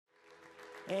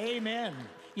Amen.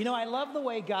 You know, I love the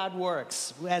way God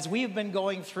works. As we've been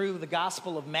going through the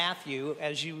Gospel of Matthew,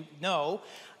 as you know,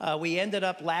 we ended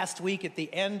up last week at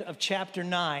the end of chapter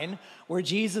 9, where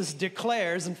Jesus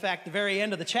declares, in fact, the very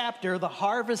end of the chapter, the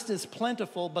harvest is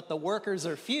plentiful, but the workers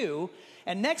are few.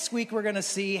 And next week, we're going to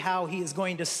see how he is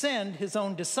going to send his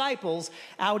own disciples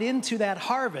out into that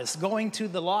harvest, going to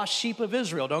the lost sheep of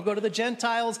Israel. Don't go to the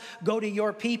Gentiles, go to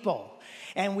your people.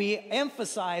 And we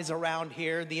emphasize around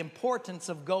here the importance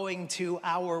of going to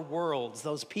our worlds,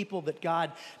 those people that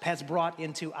God has brought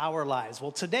into our lives.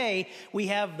 Well, today we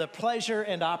have the pleasure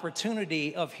and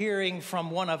opportunity of hearing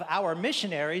from one of our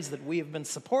missionaries that we have been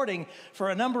supporting for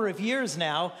a number of years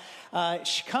now,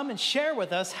 come and share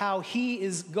with us how he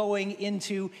is going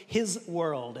into his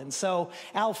world. And so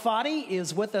Al Fadi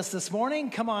is with us this morning.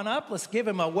 Come on up. Let's give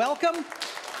him a welcome.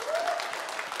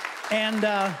 And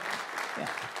yeah.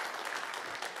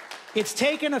 It's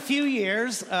taken a few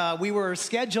years. We were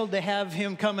scheduled to have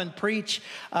him come and preach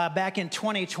back in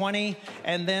 2020,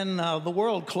 and then the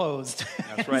world closed.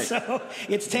 That's right. So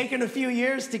it's taken a few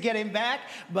years to get him back,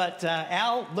 but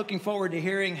Al, looking forward to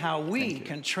hearing how we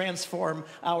can transform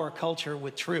our culture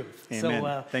with truth. Amen.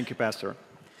 So, thank you, Pastor.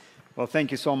 Well, thank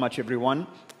you so much, everyone.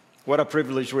 What a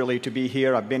privilege, really, to be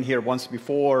here. I've been here once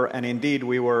before, and indeed,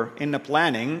 we were in the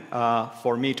planning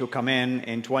for me to come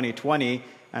in 2020,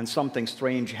 and something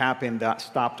strange happened that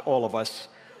stopped all of us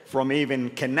from even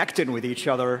connecting with each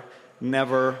other,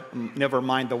 never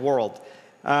mind the world.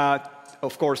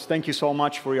 Of course, thank you so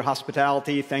much for your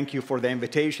hospitality. Thank you for the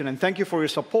invitation, and thank you for your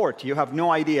support. You have no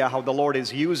idea how the Lord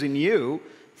is using you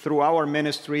through our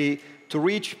ministry to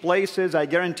reach places I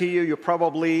guarantee you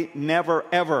probably never,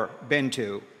 ever been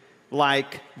to,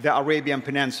 like the Arabian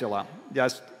Peninsula,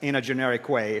 just in a generic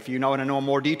way. If you want to know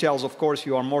more details, of course,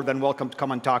 you are more than welcome to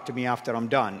come and talk to me after I'm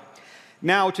done.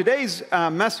 Now, today's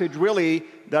message really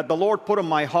that the Lord put on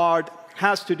my heart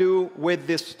has to do with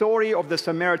the story of the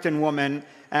Samaritan woman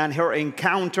and her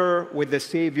encounter with the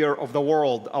Savior of the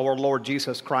world, our Lord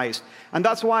Jesus Christ. And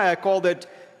that's why I called it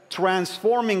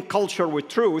Transforming Culture with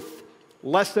Truth,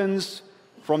 Lessons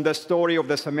from the Story of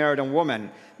the Samaritan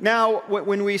Woman. Now,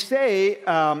 when we say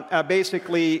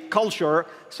basically culture,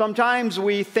 sometimes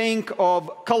we think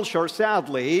of culture,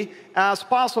 sadly, as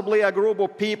possibly a group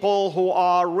of people who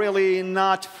are really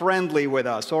not friendly with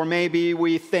us, or maybe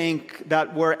we think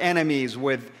that we're enemies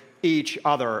with each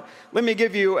other. Let me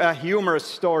give you a humorous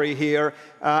story here.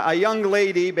 A young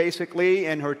lady, basically,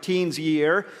 in her teens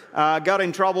year, got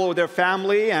in trouble with her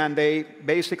family, and they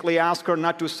basically asked her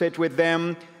not to sit with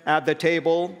them at the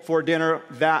table for dinner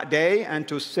that day and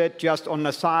to sit just on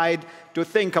the side to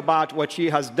think about what she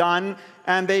has done.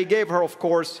 And they gave her, of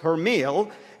course, her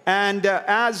meal. And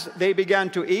as they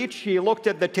began to eat, she looked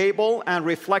at the table and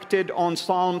reflected on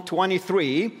Psalm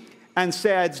 23 and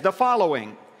said the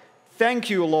following: "Thank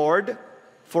you, Lord,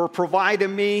 for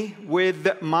providing me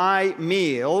with my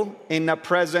meal in the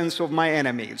presence of my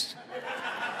enemies."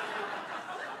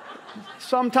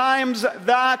 Sometimes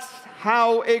that's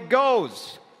how it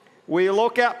goes. We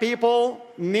look at people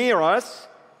near us,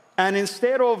 and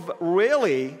instead of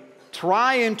really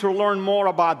trying to learn more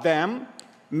about them,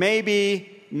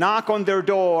 maybe knock on their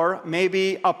door,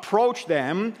 maybe approach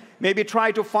them, maybe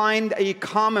try to find a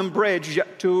common bridge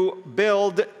to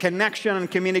build connection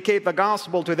and communicate the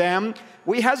gospel to them,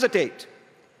 we hesitate.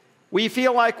 We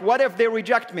feel like, what if they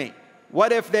reject me?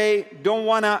 What if they don't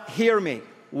want to hear me?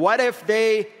 What if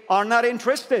they are not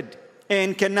interested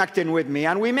in connecting with me?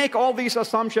 And we make all these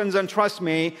assumptions, and trust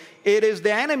me, it is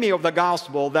the enemy of the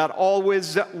gospel that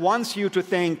always wants you to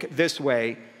think this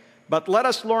way. But let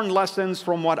us learn lessons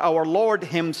from what our Lord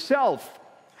himself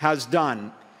has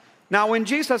done. Now, when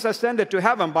Jesus ascended to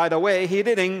heaven, by the way, he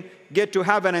didn't get to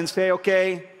heaven and say,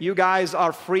 okay, you guys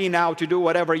are free now to do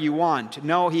whatever you want.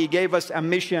 No, he gave us a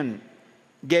mission,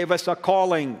 gave us a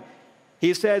calling.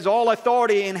 He says, all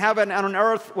authority in heaven and on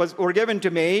earth were given to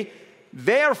me.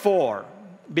 Therefore,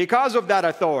 because of that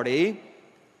authority,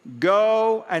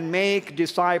 go and make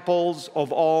disciples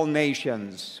of all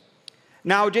nations.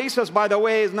 Now, Jesus, by the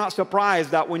way, is not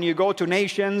surprised that when you go to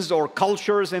nations or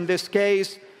cultures in this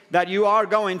case, that you are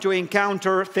going to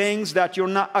encounter things that you're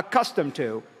not accustomed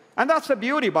to. And that's the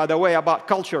beauty, by the way, about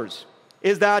cultures,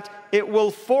 is that it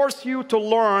will force you to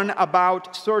learn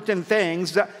about certain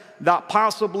things that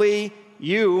possibly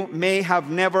you may have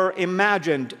never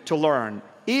imagined to learn.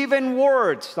 Even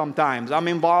words sometimes. I'm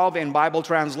involved in Bible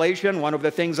translation. One of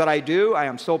the things that I do, I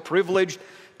am so privileged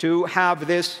to have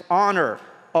this honor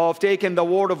of taking the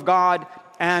Word of God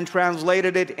and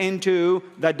translated it into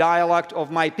the dialect of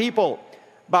my people.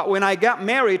 But when I got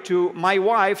married to my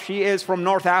wife, she is from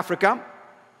North Africa.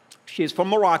 She's from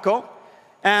Morocco.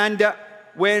 And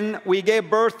when we gave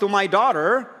birth to my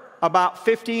daughter about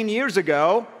 15 years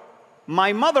ago,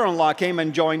 my mother-in-law came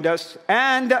and joined us,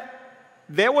 and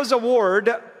there was a word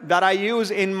that I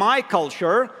use in my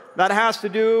culture that has to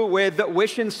do with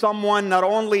wishing someone not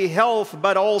only health,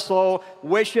 but also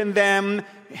wishing them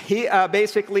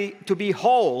basically to be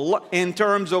whole in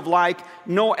terms of like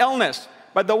no illness.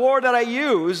 But the word that I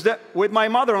used with my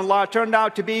mother-in-law turned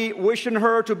out to be wishing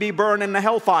her to be burned in the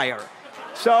hellfire.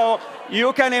 So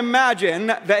you can imagine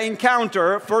the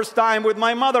encounter first time with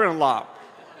my mother-in-law.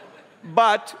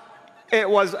 But it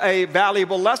was a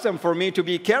valuable lesson for me to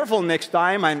be careful next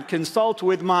time and consult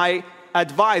with my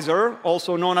advisor,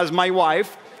 also known as my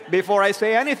wife, before I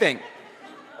say anything.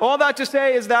 All that to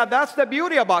say is that that's the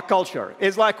beauty about culture.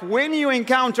 It's like when you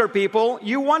encounter people,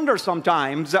 you wonder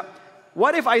sometimes,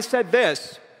 what if I said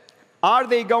this? Are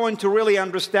they going to really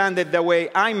understand it the way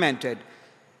I meant it?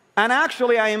 And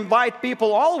actually, I invite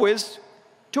people always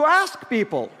to ask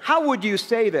people, how would you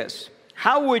say this?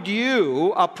 How would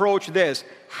you approach this?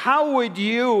 How would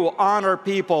you honor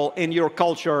people in your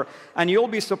culture? And you'll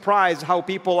be surprised how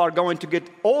people are going to get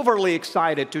overly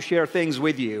excited to share things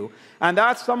with you. And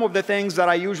that's some of the things that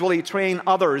I usually train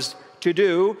others to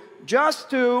do, just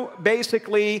to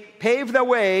basically pave the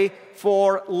way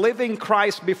for living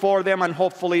Christ before them and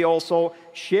hopefully also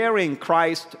sharing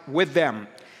Christ with them.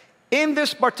 In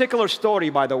this particular story,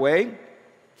 by the way,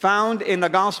 found in the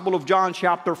Gospel of John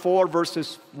chapter 4,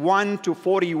 verses 1 to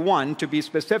 41, to be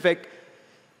specific,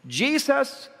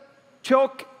 Jesus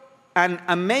took an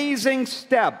amazing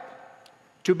step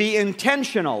to be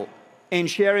intentional in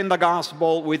sharing the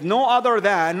gospel with no other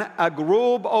than a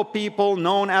group of people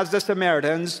known as the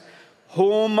Samaritans,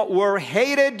 whom were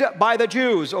hated by the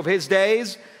Jews of his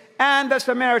days, and the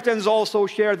Samaritans also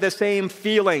shared the same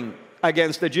feeling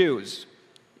against the Jews.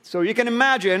 So you can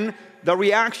imagine the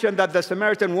reaction that the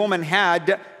Samaritan woman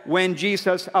had when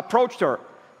Jesus approached her.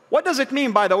 What does it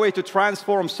mean, by the way, to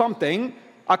transform something?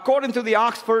 According to the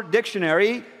Oxford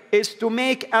Dictionary, is to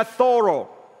make a thorough,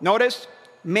 notice,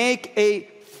 make a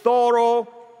thorough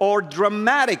or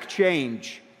dramatic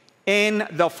change in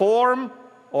the form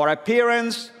or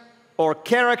appearance or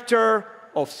character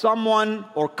of someone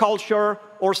or culture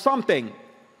or something.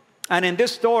 And in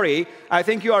this story, I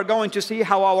think you are going to see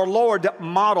how our Lord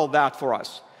modeled that for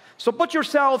us. So put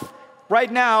yourself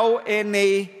right now in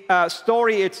the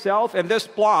story itself, in this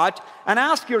plot, and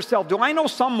ask yourself, do I know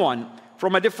someone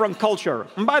from a different culture?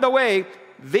 And by the way,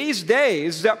 these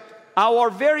days, our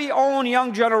very own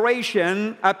young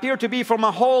generation appear to be from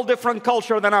a whole different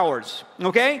culture than ours,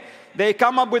 okay? They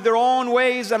come up with their own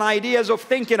ways and ideas of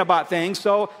thinking about things.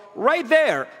 So right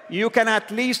there, you can at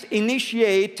least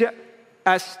initiate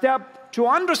a step to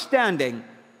understanding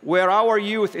where our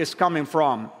youth is coming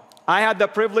from. I had the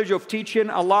privilege of teaching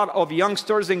a lot of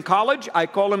youngsters in college. I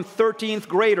call them 13th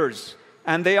graders,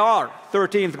 and they are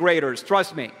 13th graders,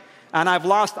 trust me. And I've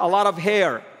lost a lot of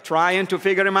hair trying to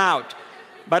figure them out.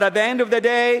 But at the end of the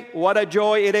day, what a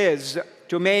joy it is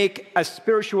to make a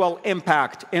spiritual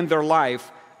impact in their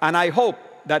life. And I hope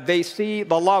that they see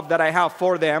the love that I have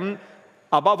for them,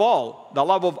 above all, the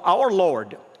love of our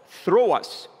Lord through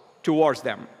us towards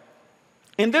them.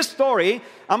 In this story,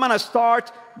 I'm going to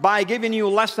start by giving you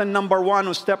lesson number one,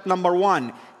 or step number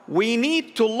one. We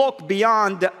need to look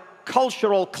beyond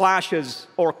cultural clashes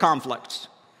or conflicts.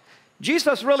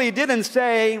 Jesus really didn't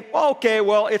say, okay,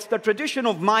 well, it's the tradition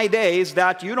of my days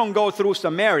that you don't go through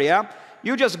Samaria.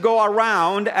 You just go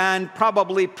around and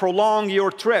probably prolong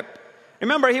your trip.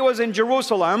 Remember, he was in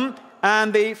Jerusalem,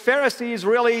 and the Pharisees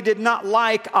really did not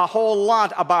like a whole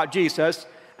lot about Jesus.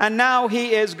 And now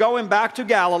he is going back to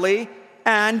Galilee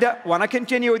and want to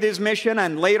continue with his mission.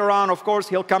 And later on, of course,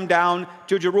 he'll come down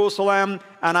to Jerusalem.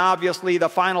 And obviously, the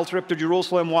final trip to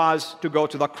Jerusalem was to go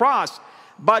to the cross.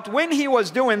 But when he was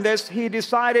doing this, he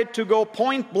decided to go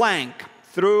point blank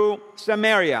through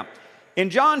Samaria.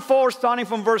 In John 4, starting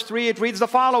from verse 3, it reads the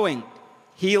following.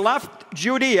 He left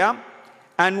Judea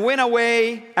and went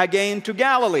away again to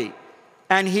Galilee.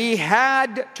 And he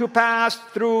had to pass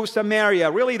through Samaria.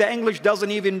 Really, the English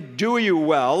doesn't even do you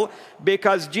well,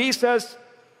 because Jesus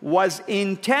was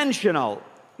intentional.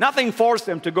 Nothing forced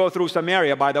him to go through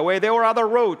Samaria, by the way. There were other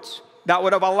routes that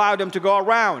would have allowed him to go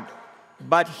around.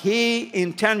 But he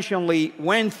intentionally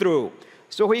went through.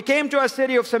 So he came to a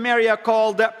city of Samaria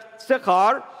called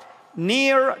Sychar,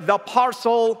 near the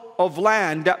parcel of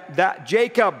land that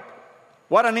Jacob,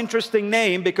 what an interesting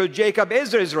name, because Jacob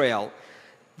is Israel,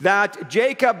 that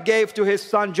Jacob gave to his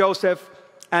son Joseph,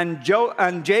 and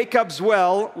Jacob's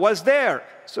well was there.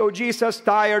 So Jesus,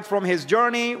 tired from his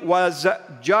journey, was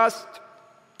just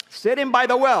sitting by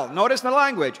the well. Notice the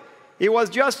language. He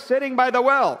was just sitting by the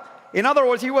well. In other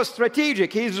words, he was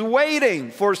strategic. He's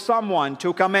waiting for someone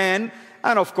to come in.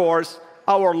 And of course,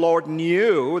 our Lord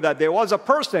knew that there was a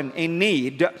person in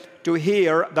need to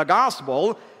hear the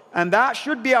gospel. And that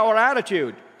should be our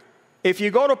attitude. If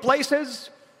you go to places,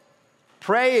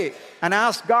 pray and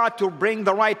ask God to bring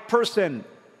the right person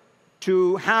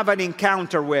to have an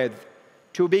encounter with,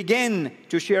 to begin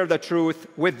to share the truth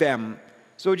with them.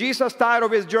 So Jesus, tired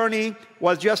of his journey,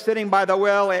 was just sitting by the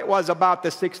well. It was about the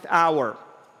 6th hour.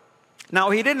 Now,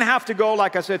 he didn't have to go,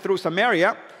 like I said, through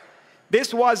Samaria.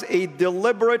 This was a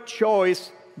deliberate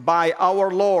choice by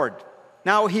our Lord.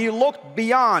 Now, he looked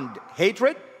beyond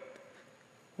hatred,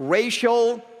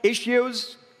 racial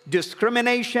issues,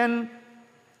 discrimination,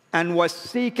 and was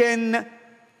seeking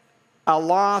a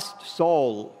lost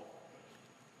soul.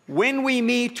 When we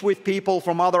meet with people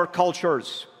from other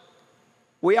cultures,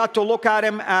 we ought to look at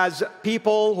them as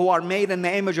people who are made in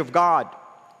the image of God.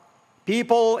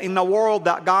 People in the world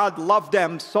that God loved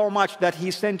them so much that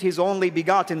he sent his only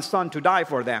begotten Son to die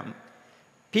for them.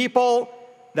 People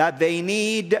that they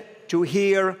need to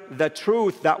hear the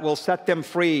truth that will set them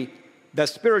free, the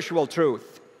spiritual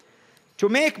truth. To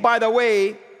make, by the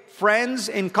way, friends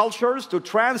in cultures, to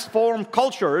transform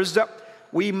cultures,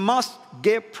 we must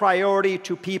give priority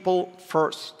to people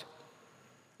first.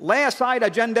 Lay aside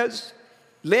agendas,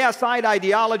 lay aside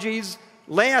ideologies,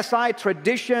 lay aside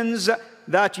traditions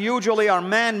that usually are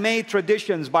man-made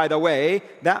traditions, by the way,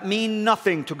 that mean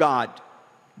nothing to God.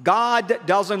 God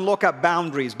doesn't look at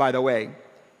boundaries, by the way.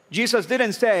 Jesus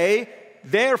didn't say,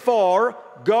 therefore,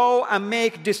 go and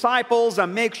make disciples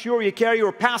and make sure you carry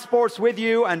your passports with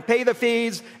you and pay the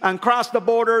fees and cross the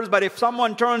borders, but if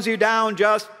someone turns you down,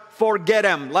 just forget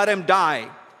him, let him die.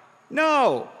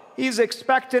 No, he's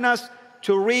expecting us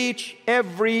to reach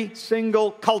every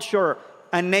single culture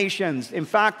and nations. In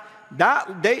fact,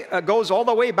 that goes all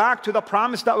the way back to the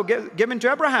promise that was given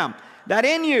to Abraham, that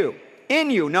in you,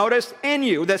 notice, in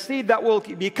you, the seed that will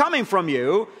be coming from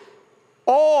you,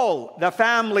 all the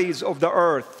families of the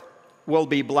earth will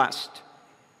be blessed.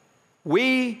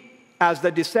 We, as the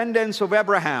descendants of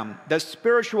Abraham, the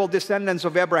spiritual descendants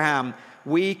of Abraham,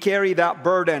 we carry that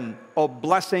burden of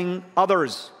blessing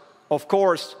others, of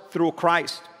course, through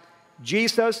Christ.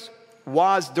 Jesus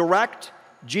was direct.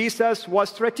 Jesus was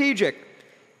strategic.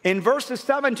 In verses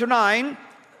 7 to 9,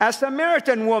 a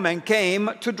Samaritan woman came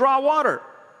to draw water.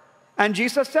 And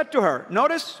Jesus said to her,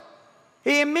 notice,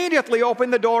 he immediately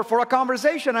opened the door for a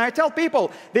conversation. And I tell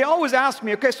people, they always ask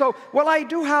me, okay, so, well, I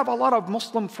do have a lot of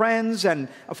Muslim friends. And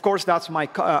of course, that's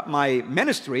my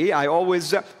ministry. I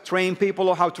always train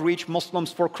people how to reach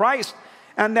Muslims for Christ.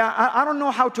 And I don't know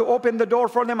how to open the door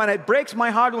for them. And it breaks my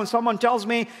heart when someone tells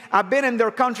me, I've been in their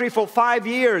country for 5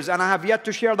 years and I have yet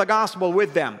to share the gospel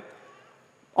with them.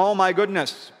 Oh my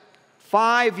goodness,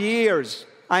 5 years.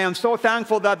 I am so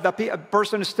thankful that the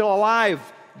person is still alive,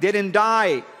 didn't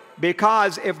die.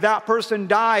 Because if that person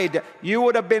died, you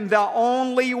would have been the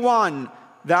only one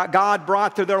that God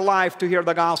brought to their life to hear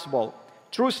the gospel.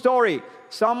 True story.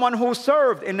 Someone who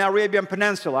served in the Arabian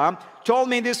Peninsula told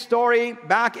me this story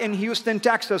back in Houston,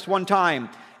 Texas one time.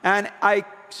 And I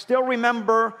still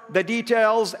remember the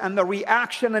details and the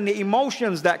reaction and the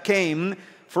emotions that came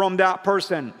from that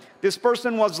person. This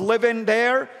person was living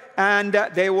there and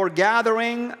they were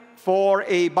gathering for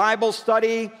a Bible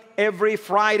study every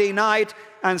Friday night.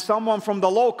 And someone from the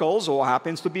locals, who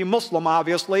happens to be Muslim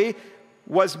obviously,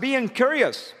 was being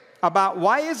curious about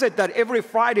why is it that every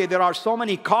Friday there are so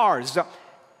many cars.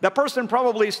 The person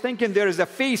probably is thinking there is a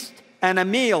feast and a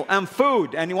meal and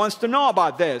food, and he wants to know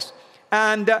about this.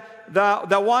 And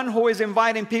the one who is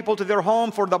inviting people to their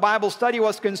home for the Bible study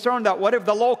was concerned that what if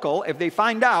the local, if they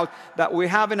find out that we're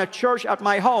having a church at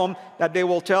my home, that they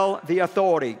will tell the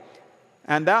authority.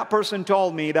 And that person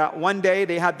told me that one day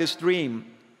they had this dream,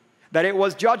 that it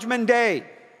was Judgment Day.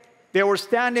 They were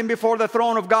standing before the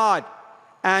throne of God.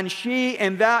 And she,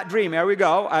 in that dream, here we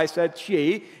go, I said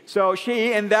she. So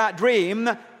she, in that dream,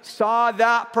 saw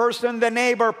that person, the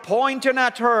neighbor, pointing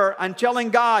at her and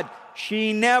telling God,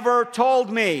 she never told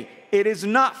me. It is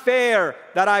not fair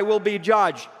that I will be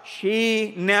judged.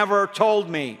 She never told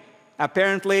me.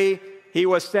 Apparently, he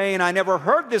was saying, I never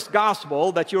heard this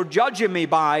gospel that you're judging me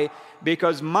by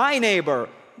because my neighbor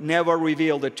never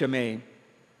revealed it to me.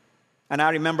 And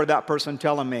I remember that person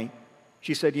telling me,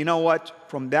 she said, you know what?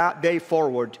 From that day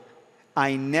forward,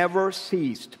 I never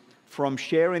ceased from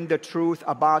sharing the truth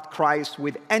about Christ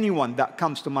with anyone that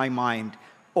comes to my mind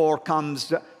or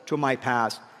comes to my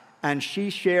past. And she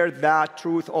shared that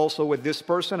truth also with this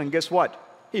person. And guess what?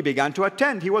 He began to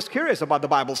attend. He was curious about the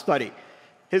Bible study.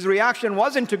 His reaction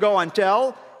wasn't to go and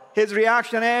tell. His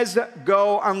reaction is,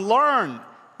 go and learn.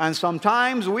 And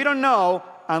sometimes we don't know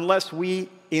unless we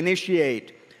initiate.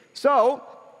 So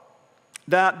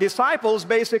the disciples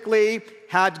basically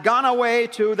had gone away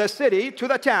to the city, to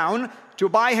the town, to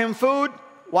buy him food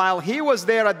while he was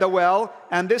there at the well,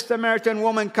 and this Samaritan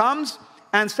woman comes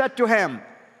and said to him,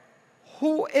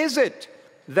 "Who is it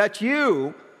that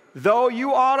you, though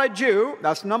you are a Jew,"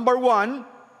 that's number one,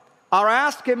 "are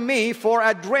asking me for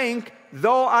a drink,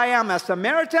 though I am a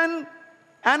Samaritan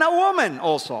and a woman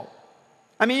also?"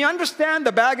 I mean, you understand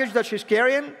the baggage that she's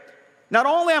carrying? Not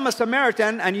only am I a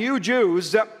Samaritan and you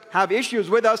Jews have issues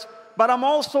with us, but I'm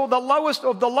also the lowest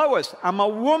of the lowest. I'm a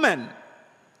woman.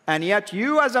 And yet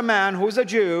you as a man who's a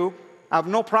Jew have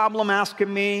no problem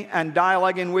asking me and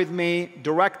dialoguing with me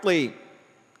directly.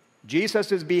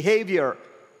 Jesus' behavior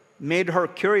made her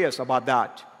curious about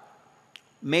that,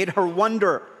 made her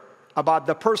wonder about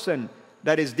the person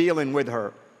that is dealing with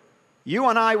her. You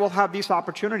and I will have these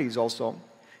opportunities also.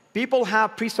 People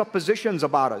have presuppositions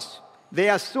about us. They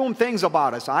assume things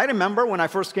about us. I remember when I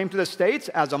first came to the States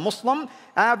as a Muslim,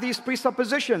 I have these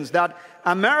presuppositions that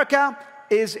America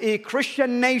is a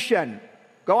Christian nation.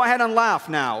 Go ahead and laugh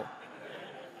now.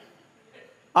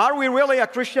 Are we really a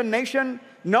Christian nation?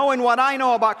 Knowing what I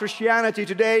know about Christianity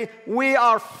today, we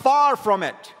are far from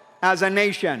it as a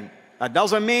nation. That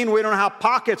doesn't mean we don't have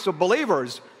pockets of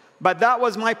believers, but that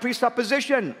was my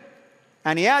presupposition.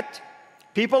 And yet,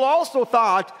 people also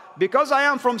thought, because I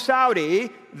am from Saudi,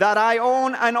 that I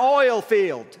own an oil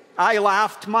field. I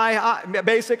laughed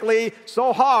basically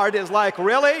so hard, it's like,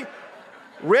 really?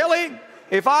 Really?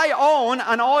 If I own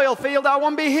an oil field, I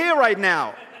won't be here right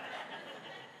now.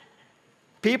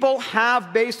 People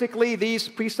have basically these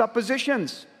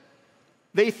presuppositions.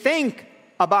 They think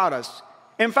about us.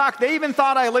 In fact, they even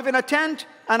thought I live in a tent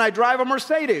and I drive a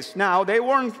Mercedes. Now, they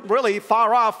weren't really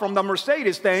far off from the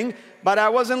Mercedes thing, but I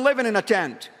wasn't living in a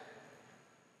tent.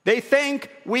 They think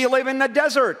we live in the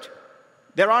desert.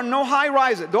 There are no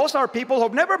high-rises. Those are people who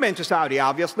have never been to Saudi,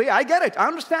 obviously. I get it. I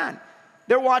understand.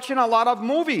 They're watching a lot of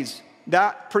movies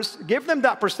that give them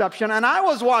that perception. And I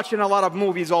was watching a lot of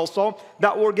movies also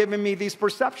that were giving me these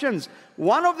perceptions.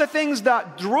 One of the things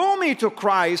that drew me to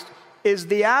Christ is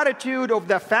the attitude of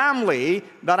the family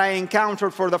that I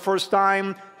encountered for the first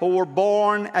time who were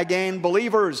born-again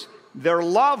believers. Their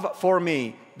love for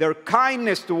me, their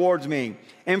kindness towards me.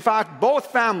 In fact, both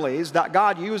families that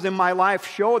God used in my life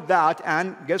showed that,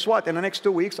 and guess what? In the next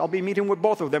 2 weeks, I'll be meeting with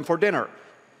both of them for dinner.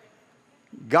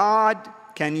 God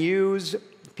can use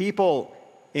people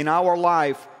in our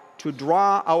life to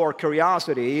draw our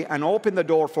curiosity and open the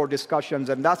door for discussions,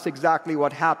 and that's exactly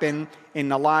what happened in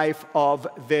the life of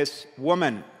this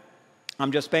woman.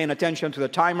 I'm just paying attention to the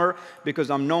timer because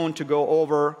I'm known to go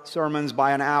over sermons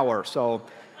by an hour, so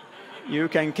you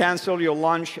can cancel your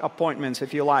lunch appointments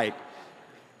if you like.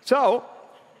 So,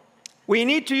 we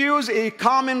need to use a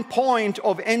common point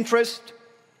of interest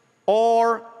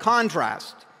or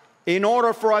contrast in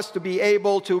order for us to be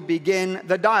able to begin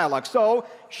the dialogue. So,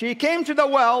 she came to the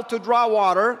well to draw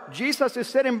water. Jesus is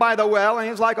sitting by the well, and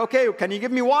he's like, "Okay, can you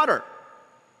give me water?"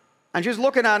 And she's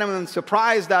looking at him and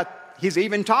surprised that he's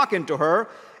even talking to her.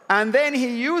 And then he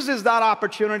uses that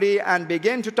opportunity and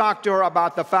begin to talk to her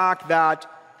about the fact that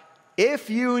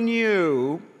if you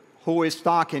knew who is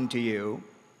talking to you,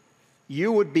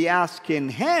 you would be asking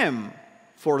him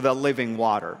for the living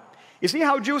water. You see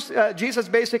how Jesus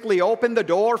basically opened the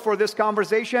door for this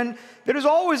conversation? There is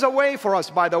always a way for us,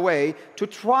 by the way, to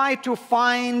try to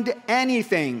find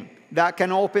anything that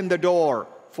can open the door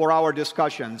for our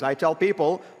discussions. I tell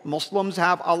people, Muslims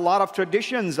have a lot of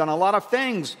traditions and a lot of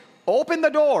things. Open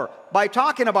the door by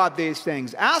talking about these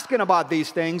things, asking about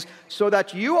these things, so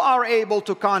that you are able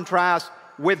to contrast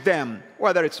with them,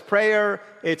 whether it's prayer,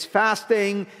 it's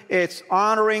fasting, it's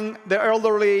honoring the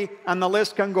elderly, and the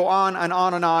list can go on and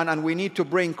on and on, and we need to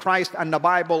bring Christ and the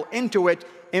Bible into it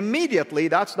immediately.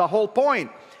 That's the whole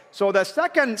point. So the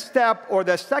second step, or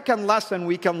the second lesson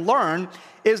we can learn,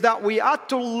 is that we ought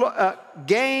to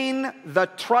gain the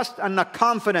trust and the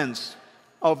confidence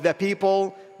of the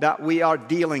people that we are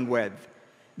dealing with.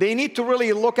 They need to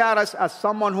really look at us as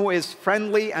someone who is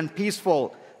friendly and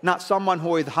peaceful, not someone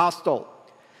who is hostile.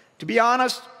 To be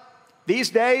honest,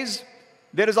 these days,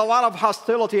 there is a lot of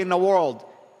hostility in the world,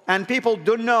 and people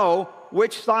don't know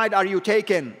which side are you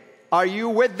taking. Are you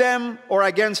with them or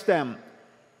against them?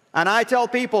 And I tell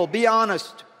people, be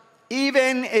honest.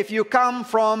 Even if you come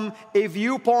from a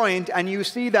viewpoint and you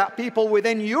see that people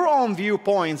within your own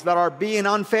viewpoints that are being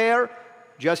unfair,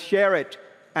 just share it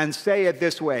and say it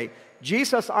this way.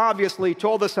 Jesus obviously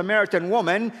told the Samaritan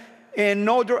woman in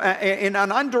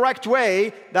an indirect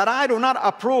way that I do not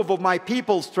approve of my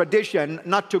people's tradition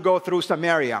not to go through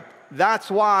Samaria. That's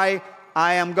why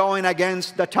I am going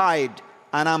against the tide.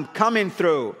 and I'm coming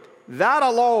through. That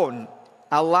alone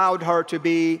allowed her to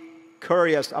be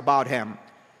curious about him.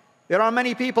 There are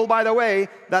many people, by the way,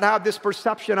 that have this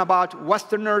perception about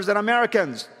Westerners and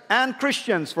Americans, and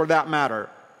Christians for that matter.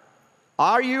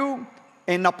 Are you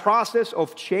in the process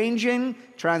of changing,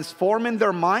 transforming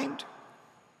their mind?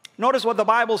 Notice what the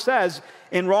Bible says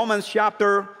in Romans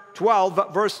chapter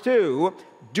 12, verse 2.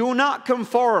 Do not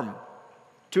conform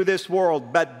to this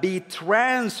world, but be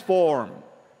transformed.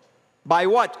 By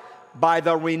what? By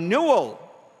the renewal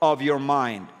of your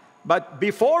mind. But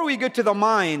before we get to the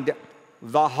mind,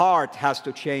 the heart has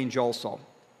to change also.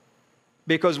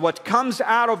 Because what comes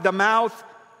out of the mouth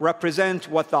represents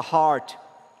what the heart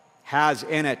has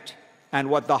in it and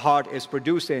what the heart is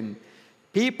producing.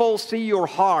 People see your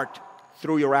heart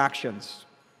through your actions.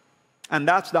 And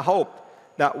that's the hope,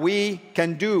 that we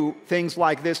can do things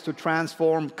like this to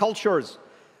transform cultures.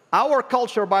 Our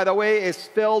culture, by the way, is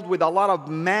filled with a lot of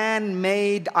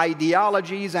man-made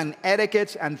ideologies and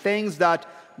etiquettes and things that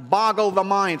boggle the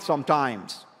mind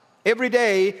sometimes. Every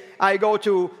day I go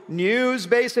to news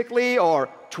basically, or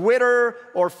Twitter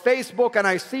or Facebook, and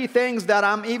I see things that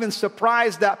I'm even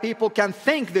surprised that people can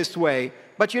think this way.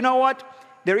 But you know what?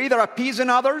 They're either appeasing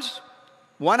others,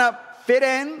 want to fit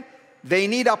in, they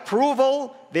need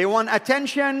approval, they want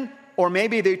attention, or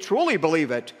maybe they truly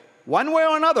believe it. One way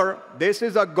or another, this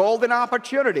is a golden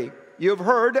opportunity. You've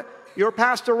heard your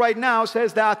pastor right now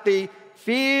says that the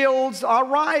fields are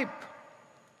ripe.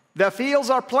 The fields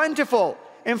are plentiful.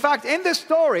 In fact, in this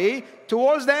story,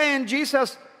 towards the end,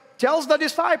 Jesus tells the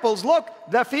disciples, look,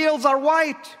 the fields are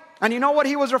white. And you know what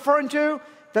he was referring to?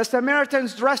 The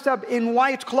Samaritans dressed up in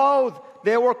white clothes.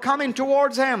 They were coming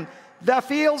towards him. The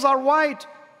fields are white.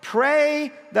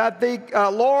 Pray that the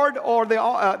Lord, or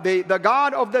the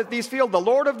God of these fields, the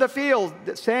Lord of the field,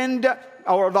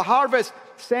 or the harvest,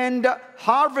 send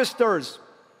harvesters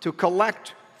to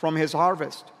collect from his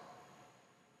harvest.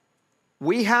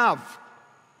 We have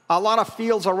a lot of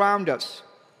fields around us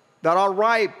that are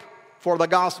ripe for the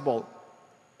gospel.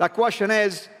 The question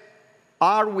is,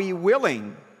 are we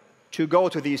willing to go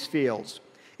to these fields?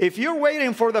 If you're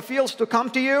waiting for the fields to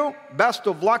come to you, best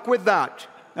of luck with that,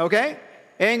 okay?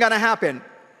 Ain't gonna happen.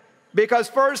 Because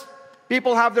first,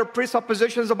 people have their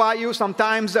presuppositions about you.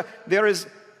 Sometimes there is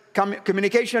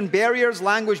communication barriers,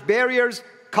 language barriers,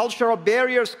 cultural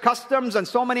barriers, customs, and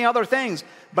so many other things.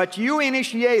 But you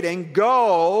initiating,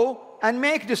 go and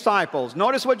make disciples.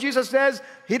 Notice what Jesus says.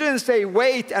 He didn't say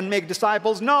wait and make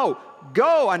disciples. No,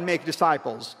 go and make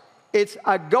disciples. It's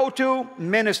a go-to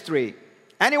ministry.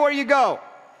 Anywhere you go.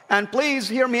 And please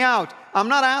hear me out. I'm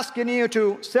not asking you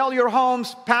to sell your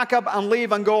homes, pack up and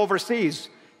leave and go overseas.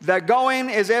 The going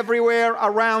is everywhere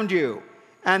around you.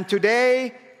 And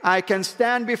today, I can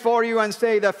stand before you and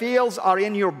say the fields are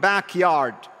in your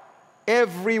backyard.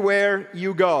 Everywhere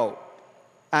you go.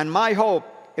 And my hope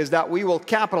is that we will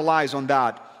capitalize on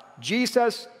that.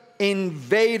 Jesus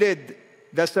invaded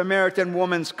the Samaritan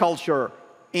woman's culture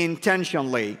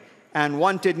intentionally and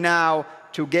wanted now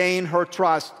to gain her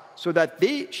trust so that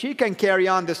she can carry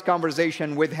on this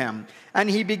conversation with him. And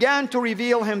he began to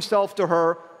reveal himself to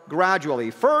her gradually.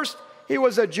 First, he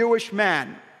was a Jewish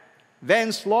man.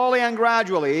 Then slowly and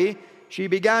gradually, she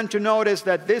began to notice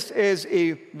that this is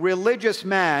a religious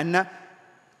man.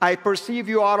 I perceive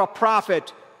you are a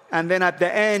prophet. And then at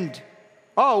the end,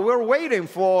 oh, we're waiting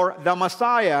for the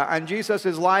Messiah. And Jesus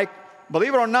is like,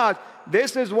 believe it or not,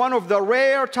 this is one of the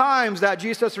rare times that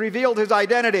Jesus revealed his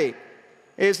identity.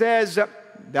 He says,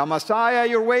 the Messiah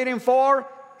you're waiting for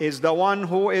is the one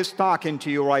who is talking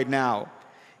to you right now.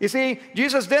 You see,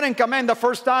 Jesus didn't come in the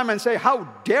first time and say, how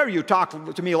dare you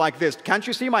talk to me like this? Can't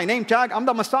you see my name tag? I'm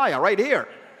the Messiah right here.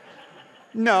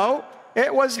 No,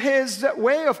 it was his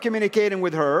way of communicating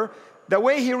with her, the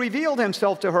way he revealed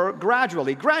himself to her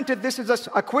gradually. Granted, this is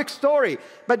a quick story,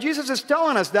 but Jesus is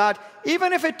telling us that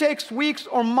even if it takes weeks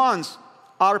or months,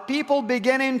 are people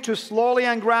beginning to slowly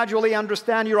and gradually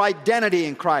understand your identity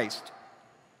in Christ?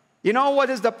 You know what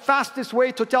is the fastest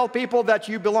way to tell people that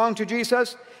you belong to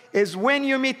Jesus? Is when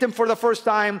you meet them for the first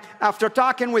time, after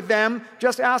talking with them,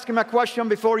 just ask them a question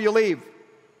before you leave.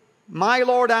 My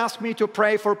Lord asked me to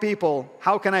pray for people.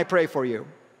 How can I pray for you?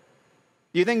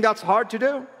 You think that's hard to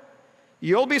do?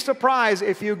 You'll be surprised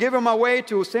if you give them a way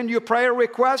to send you a prayer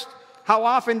request, how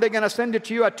often they're going to send it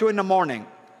to you at 2 in the morning.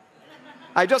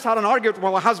 I just had an argument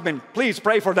with my husband. Please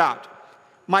pray for that.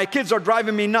 My kids are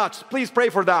driving me nuts. Please pray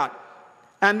for that.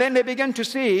 And then they begin to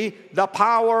see the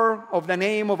power of the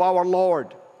name of our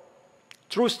Lord.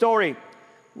 True story.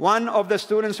 One of the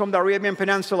students from the Arabian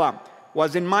Peninsula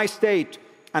was in my state,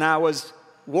 and I was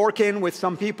working with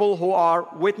some people who are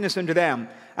witnessing to them.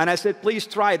 And I said, please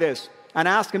try this. and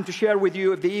ask him to share with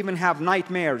you if they even have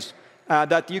nightmares,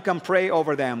 that you can pray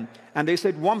over them. And they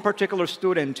said one particular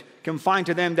student confided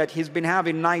to them that he's been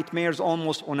having nightmares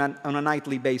almost on a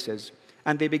nightly basis.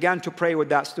 And they began to pray with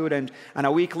that student. And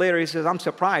a week later, he says, I'm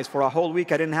surprised. For a whole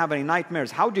week, I didn't have any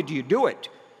nightmares. How did you do it?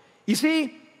 You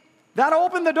see, that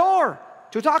opened the door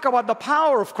to talk about the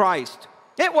power of Christ.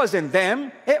 It wasn't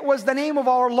them. It was the name of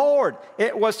our Lord.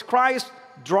 It was Christ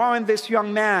drawing this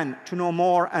young man to know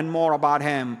more and more about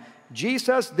him.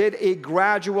 Jesus did a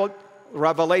gradual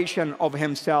revelation of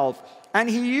himself. And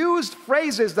he used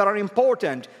phrases that are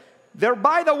important. They're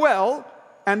by the well,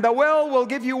 and the well will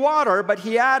give you water, but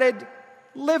he added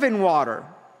living water.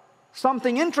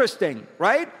 Something interesting,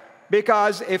 right?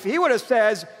 Because if he would have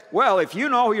said, well, if you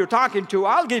know who you're talking to,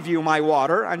 I'll give you my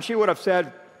water. And she would have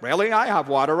said, really, I have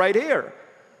water right here.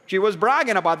 She was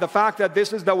bragging about the fact that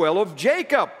this is the well of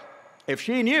Jacob. If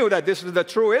she knew that this is the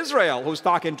true Israel who's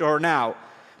talking to her now.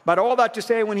 But all that to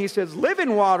say, when he says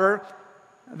living water,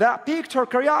 that piqued her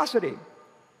curiosity.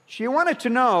 She wanted to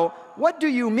know, what do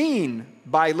you mean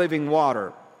by living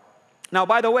water? Now,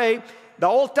 by the way, the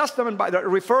Old Testament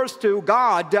refers to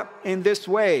God in this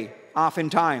way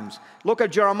oftentimes. Look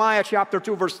at Jeremiah chapter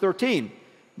 2, verse 13.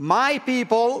 My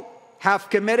people have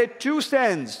committed two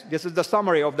sins. This is the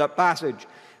summary of the passage.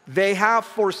 They have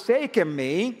forsaken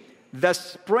me, the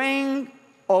spring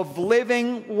of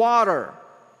living water.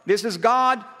 This is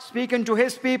God speaking to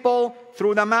his people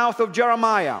through the mouth of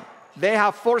Jeremiah. They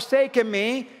have forsaken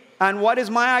me, and what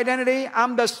is my identity?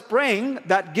 I'm the spring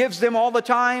that gives them all the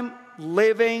time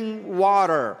living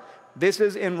water. This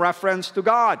is in reference to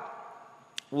God.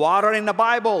 Water in the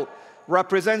Bible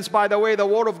represents, by the way, the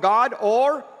Word of God,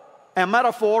 or a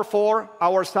metaphor for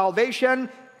our salvation,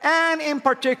 and in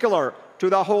particular to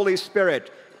the Holy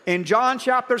Spirit. In John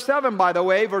chapter 7, by the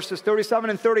way, verses 37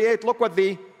 and 38, look what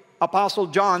the Apostle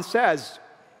John says.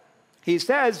 He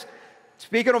says,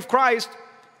 speaking of Christ,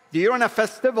 during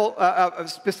a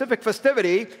specific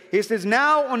festivity, he says,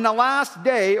 now on the last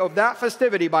day of that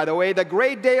festivity, by the way, the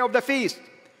great day of the feast,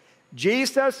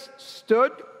 Jesus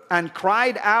stood and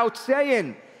cried out,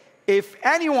 saying, if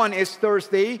anyone is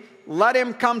thirsty, let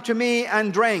him come to me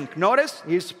and drink. Notice,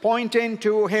 he's pointing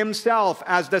to himself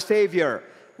as the Savior.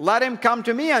 Let him come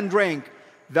to me and drink.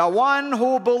 The one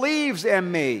who believes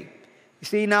in me. You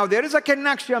see, now there is a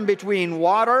connection between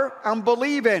water and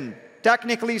believing.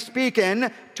 Technically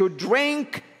speaking, to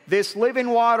drink this living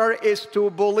water is to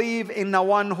believe in the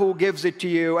one who gives it to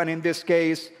you, and in this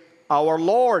case, our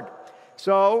Lord.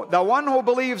 So, the one who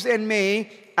believes in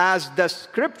me, as the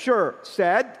scripture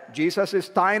said, Jesus is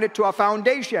tying it to a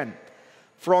foundation.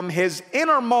 From his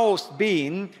innermost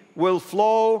being will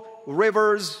flow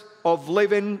rivers of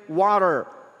living water.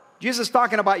 Jesus is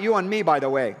talking about you and me, by the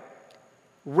way.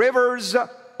 Rivers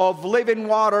of living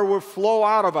water will flow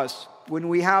out of us when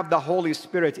we have the Holy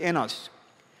Spirit in us.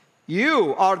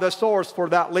 You are the source for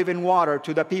that living water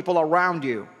to the people around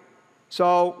you.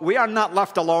 So we are not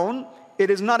left alone. It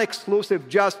is not exclusive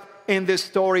just in this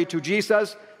story to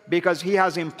Jesus, because he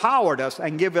has empowered us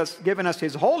and given us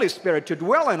his Holy Spirit to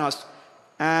dwell in us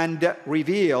and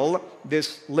reveal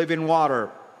this living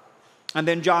water. And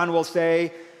then John will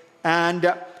say, and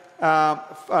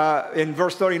in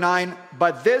verse 39,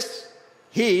 but this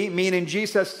he, meaning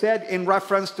Jesus, said in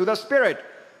reference to the Spirit,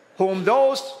 whom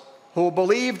those who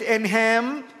believed in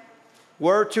him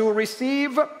were to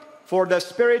receive, for the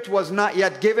Spirit was not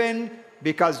yet given,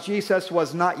 because Jesus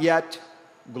was not yet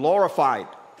glorified.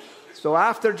 So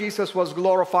after Jesus was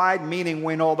glorified, meaning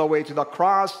went all the way to the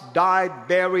cross, died,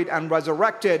 buried, and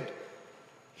resurrected,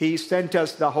 he sent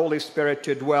us the Holy Spirit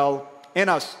to dwell in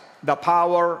us, the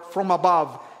power from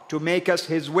above to make us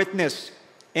his witness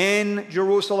in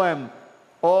Jerusalem,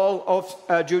 all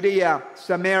of Judea,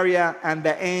 Samaria, and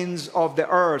the ends of the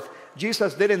earth.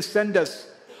 Jesus didn't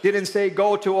say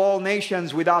go to all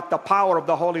nations without the power of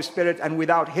the Holy Spirit and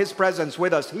without his presence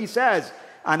with us. He says,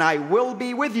 and I will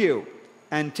be with you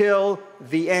until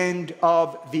the end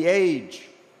of the age.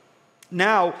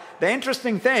 Now, the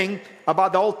interesting thing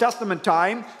about the Old Testament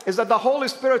time is that the Holy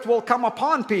Spirit will come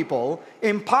upon people,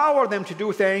 empower them to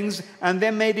do things, and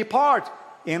then may depart.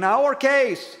 In our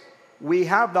case, we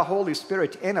have the Holy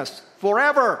Spirit in us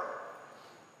forever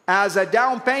as a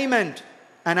down payment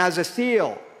and as a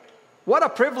seal. What a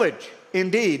privilege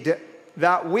indeed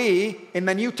that we in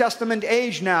the New Testament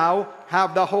age now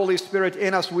have the Holy Spirit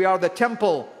in us. We are the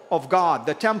temple of God,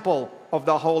 the temple of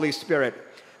the Holy Spirit.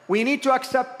 We need to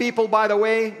accept people, by the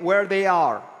way, where they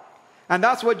are. And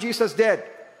that's what Jesus did.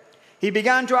 He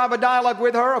began to have a dialogue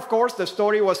with her. Of course, the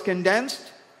story was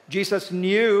condensed. Jesus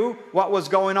knew what was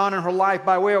going on in her life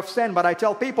by way of sin. But I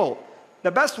tell people,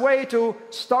 The best way to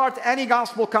start any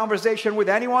gospel conversation with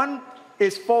anyone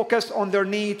is focus on their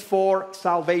need for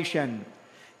salvation.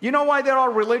 You know why there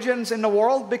are religions in the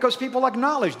world? Because people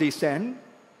acknowledge they sin,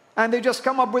 and they just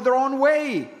come up with their own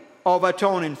way of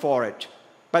atoning for it.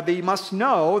 But they must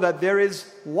know that there is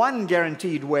one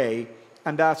guaranteed way,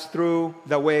 and that's through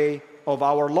the way of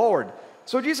our Lord.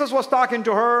 So Jesus was talking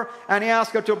to her, and he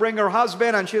asked her to bring her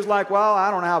husband, and she's like, well, I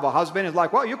don't have a husband. He's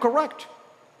like, well, you're correct.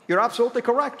 You're absolutely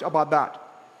correct about that.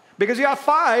 Because you have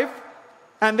 5,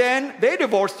 and then they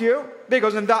divorced you,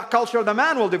 because in that culture the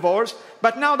man will divorce,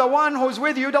 but now the one who's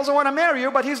with you doesn't want to marry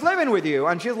you, but he's living with you.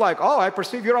 And she's like, oh, I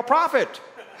perceive you're a prophet.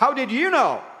 How did you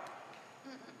know?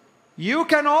 You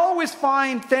can always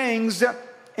find things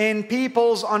in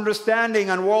people's understanding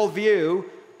and worldview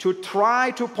to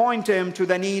try to point him to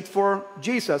the need for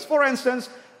Jesus. For instance,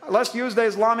 let's use the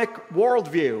Islamic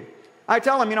worldview. I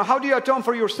tell him, how do you atone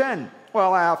for your sin?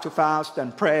 Well, I have to fast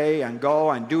and pray and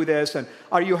go and do this. And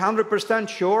are you 100%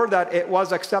 sure that it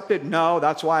was accepted? No,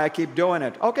 that's why I keep doing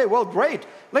it. Okay, well, great.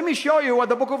 Let me show you what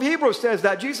the book of Hebrews says,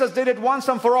 that Jesus did it once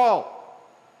and for all.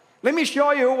 Let me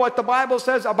show you what the Bible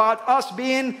says about us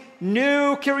being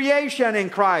new creation in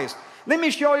Christ. Let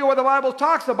me show you what the Bible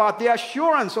talks about, the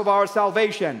assurance of our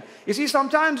salvation. You see,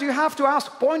 sometimes you have to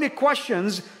ask pointed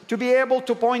questions to be able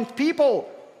to point people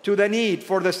to the need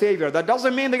for the Savior. That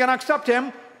doesn't mean they're going to accept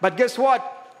Him, but guess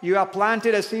what? You have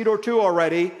planted a seed or two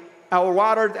already, or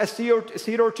watered a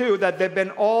seed or two that they've been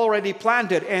already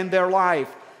planted in their life.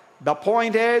 The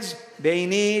point is, they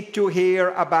need to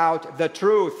hear about the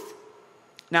truth.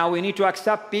 Now, we need to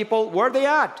accept people where they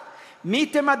at.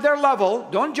 Meet them at their level.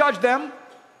 Don't judge them.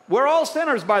 We're all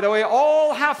sinners, by the way.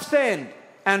 All have sinned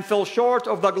and fell short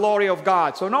of the glory of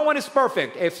God. So no one is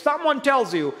perfect. If someone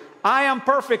tells you, I am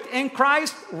perfect in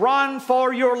Christ, run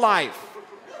for your life.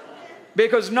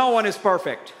 Because no one is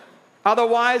perfect.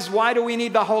 Otherwise, why do we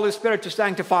need the Holy Spirit to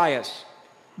sanctify us?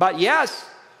 But yes,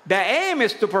 the aim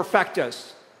is to perfect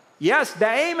us. Yes, the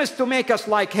aim is to make us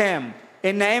like Him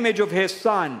in the image of His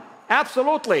Son.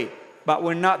 Absolutely. But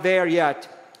we're not there yet.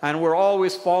 And we're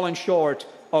always falling short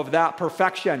of that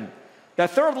perfection. The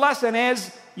third lesson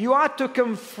is you ought to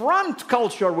confront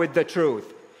culture with the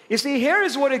truth. You see, here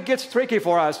is what it gets tricky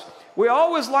for us. We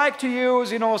always like to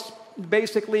use,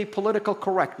 basically political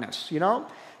correctness,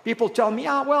 People tell me,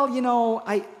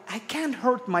 I can't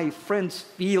hurt my friend's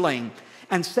feeling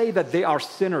and say that they are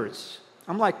sinners.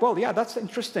 I'm like, well, yeah, that's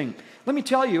interesting. Let me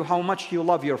tell you how much you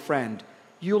love your friend.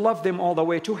 You love them all the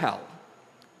way to hell.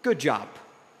 Good job.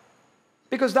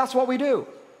 Because that's what we do.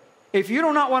 If you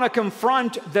do not want to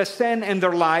confront the sin in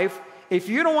their life, if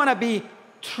you don't want to be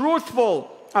truthful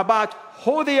about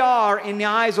who they are in the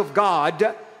eyes of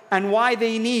God and why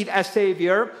they need a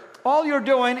Savior, all you're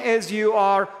doing is you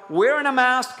are wearing a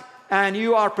mask and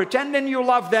you are pretending you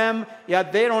love them,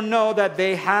 yet they don't know that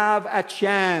they have a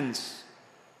chance.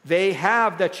 They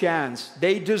have the chance.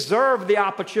 They deserve the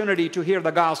opportunity to hear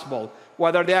the gospel.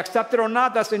 Whether they accept it or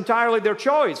not, that's entirely their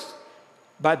choice.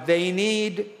 But they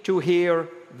need to hear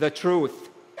the truth.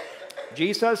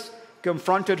 Jesus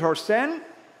confronted her sin,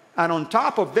 and on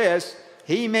top of this,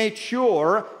 He made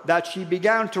sure that she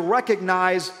began to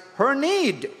recognize her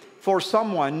need for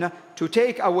someone to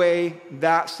take away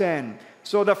that sin.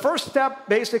 So the first step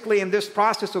basically in this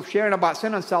process of sharing about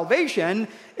sin and salvation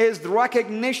is the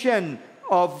recognition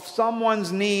of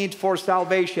someone's need for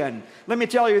salvation. Let me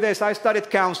tell you this, I studied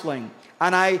counseling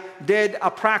and I did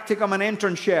a practicum and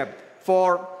internship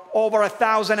for over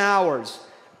 1,000 hours.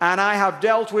 And I have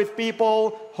dealt with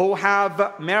people who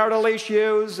have marital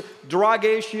issues, drug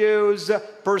issues,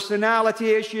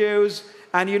 personality issues.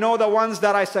 And you know the ones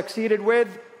that I succeeded with?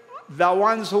 The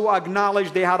ones who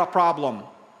acknowledged they had a problem.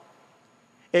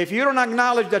 If you don't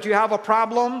acknowledge that you have a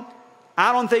problem,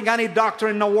 I don't think any doctor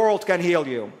in the world can heal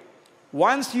you.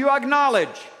 Once you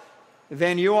acknowledge,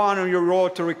 then you are on your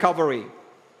road to recovery.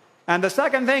 And the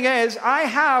second thing is, I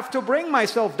have to bring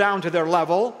myself down to their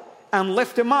level and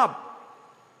lift them up.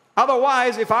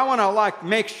 Otherwise, if I want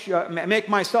to make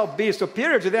myself be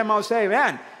superior to them, I'll say,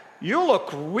 man, you look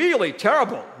really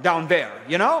terrible down there,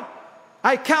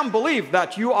 I can't believe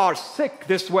that you are sick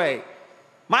this way.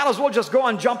 Might as well just go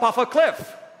and jump off a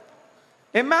cliff.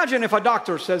 Imagine if a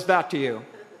doctor says that to you.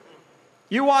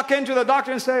 You walk into the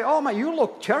doctor and say, oh my, you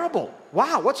look terrible.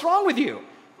 Wow, what's wrong with you?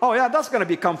 Oh yeah, that's going to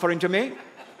be comforting to me.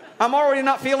 I'm already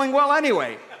not feeling well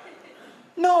anyway.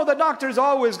 No, the doctor's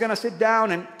always going to sit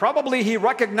down and probably he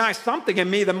recognized something in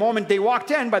me the moment they walked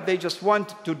in, but they just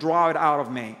want to draw it out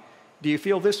of me. Do you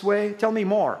feel this way? Tell me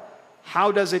more.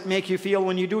 How does it make you feel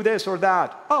when you do this or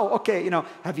that? Oh, okay,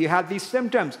 have you had these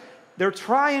symptoms? They're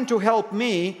trying to help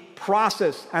me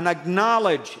process and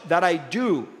acknowledge that I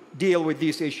do deal with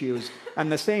these issues.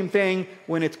 And the same thing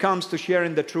when it comes to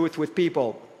sharing the truth with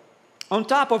people. On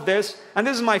top of this, and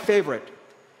this is my favorite,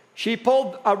 she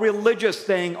pulled a religious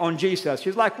thing on Jesus.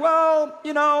 She's like, well,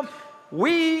 you know,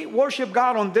 we worship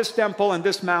God on this temple and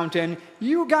this mountain.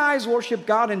 You guys worship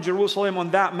God in Jerusalem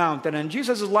on that mountain. And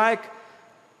Jesus is like,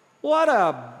 what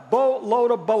a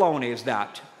boatload of baloney is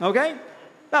that? Okay?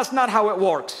 That's not how it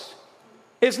works.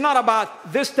 It's not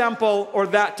about this temple or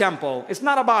that temple. It's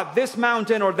not about this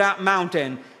mountain or that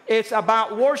mountain. It's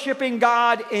about worshiping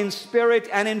God in spirit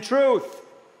and in truth.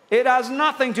 It has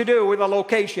nothing to do with a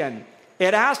location.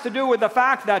 It has to do with the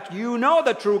fact that you know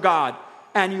the true God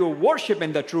and you worship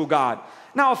in the true God.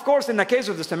 Now, of course, in the case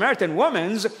of the Samaritan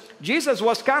woman, Jesus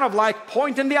was kind of like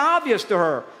pointing the obvious to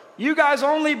her. You guys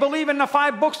only believe in the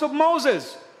 5 books of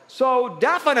Moses. So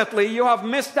definitely you have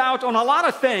missed out on a lot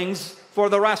of things for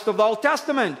the rest of the Old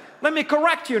Testament. Let me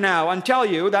correct you now and tell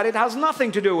you that it has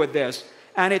nothing to do with this.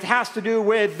 And it has to do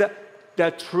with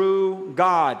the true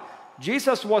God.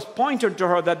 Jesus was pointing to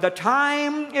her that the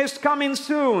time is coming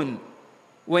soon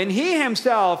when He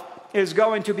Himself is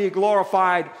going to be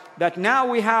glorified, that now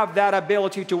we have that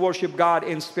ability to worship God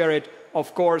in spirit,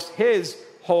 of course, His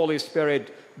Holy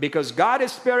Spirit, because God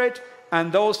is spirit,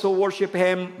 and those who worship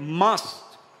Him must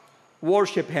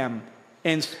worship Him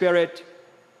in spirit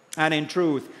and in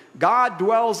truth. God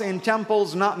dwells in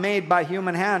temples not made by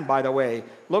human hand, by the way.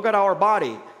 Look at our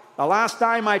body. The last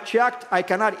time I checked, I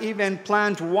cannot even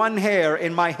plant one hair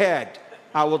in my head.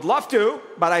 I would love to,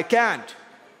 but I can't.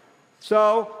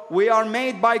 So we are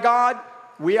made by God.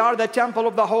 We are the temple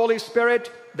of the Holy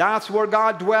Spirit. That's where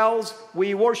God dwells.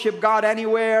 We worship God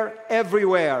anywhere,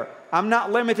 everywhere. I'm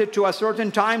not limited to a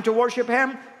certain time to worship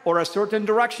Him or a certain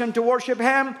direction to worship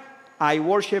Him. I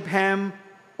worship Him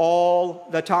all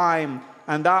the time.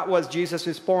 And that was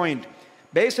Jesus' point.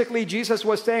 Basically, Jesus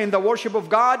was saying the worship of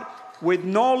God would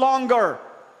no longer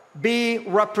be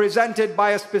represented by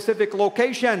a specific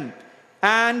location.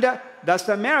 And the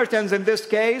Samaritans in this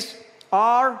case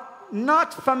are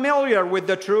not familiar with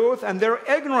the truth, and they're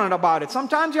ignorant about it.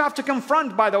 Sometimes you have to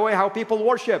confront, by the way, how people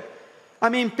worship. I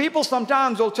mean, people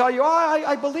sometimes will tell you, oh,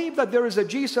 I believe that there is a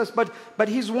Jesus, but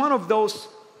He's one of those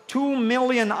 2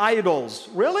 million idols.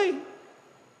 Really?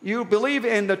 You believe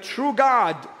in the true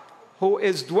God who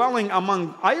is dwelling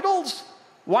among idols?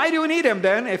 Why do you need Him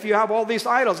then if you have all these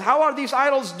idols? How are these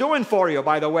idols doing for you,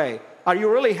 by the way? Are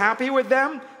you really happy with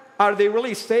them? Are they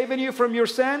really saving you from your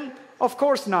sin? Of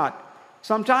course not.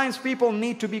 Sometimes people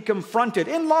need to be confronted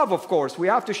in love, of course. We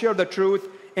have to share the truth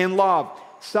in love.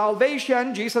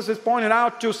 Salvation, Jesus is pointing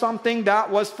out to something that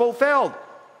was fulfilled,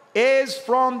 is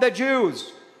from the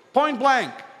Jews. Point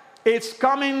blank. It's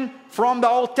coming from the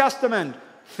Old Testament,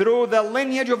 through the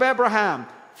lineage of Abraham,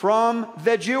 from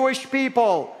the Jewish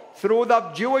people, through the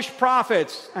Jewish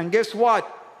prophets. And guess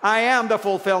what? I am the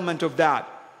fulfillment of that.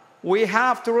 We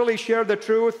have to really share the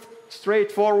truth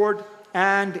straightforward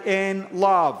and in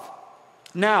love.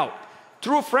 Now,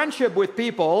 true friendship with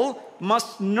people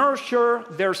must nurture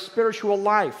their spiritual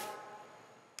life.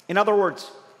 In other words,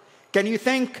 can you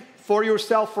think for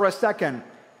yourself for a second?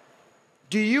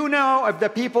 Do you know if the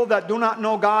people that do not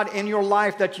know God in your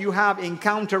life that you have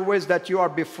encounter with, that you are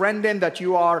befriending, that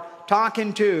you are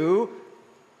talking to,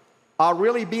 are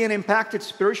really being impacted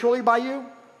spiritually by you?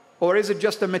 Or is it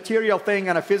just a material thing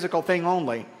and a physical thing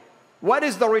only? What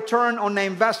is the return on the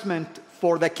investment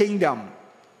for the kingdom?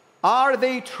 Are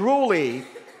they truly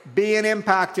being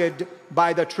impacted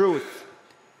by the truth?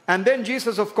 And then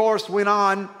Jesus, of course, went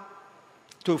on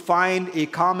to find a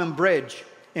common bridge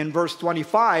in verse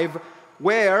 25,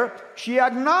 where she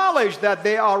acknowledged that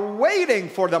they are waiting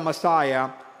for the Messiah.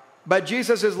 But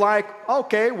Jesus is like,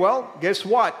 okay, well, guess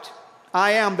what?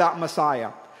 I am that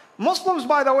Messiah. Muslims,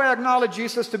 by the way, acknowledge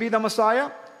Jesus to be the Messiah.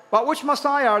 But which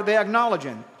Messiah are they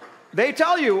acknowledging? They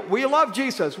tell you, we love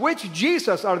Jesus. Which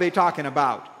Jesus are they talking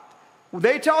about?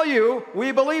 They tell you,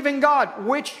 we believe in God.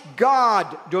 Which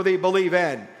God do they believe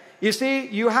in? You see,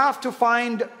 you have to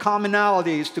find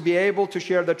commonalities to be able to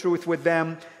share the truth with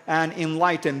them and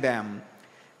enlighten them.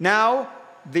 Now,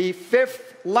 the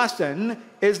 5th lesson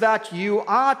is that you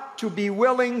ought to be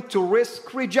willing to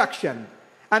risk rejection.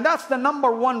 And that's the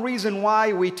number one reason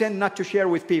why we tend not to share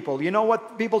with people. You know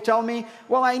what people tell me?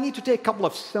 Well, I need to take a couple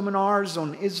of seminars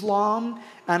on Islam,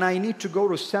 and I need to go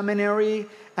to seminary,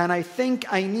 and I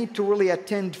think I need to really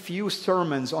attend few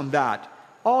sermons on that.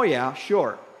 Oh yeah,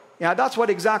 sure. Yeah, that's what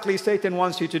exactly Satan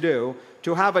wants you to do,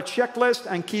 to have a checklist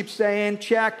and keep saying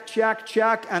check, check,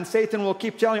 check, and Satan will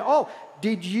keep telling you, oh,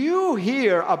 did you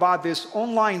hear about this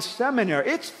online seminar?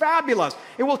 It's fabulous.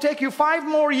 It will take you 5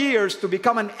 more years to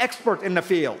become an expert in the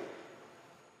field.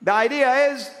 The idea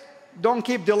is, don't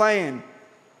keep delaying.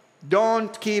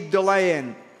 Don't keep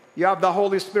delaying. You have the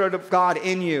Holy Spirit of God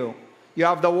in you. You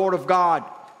have the Word of God.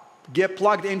 Get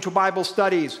plugged into Bible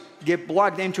studies. Get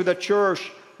plugged into the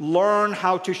church. Learn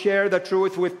how to share the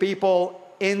truth with people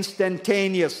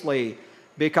instantaneously,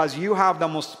 because you have the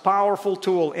most powerful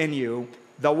tool in you,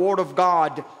 the Word of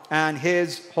God and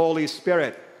His Holy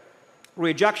Spirit.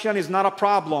 Rejection is not a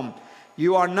problem.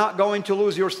 You are not going to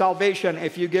lose your salvation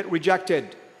if you get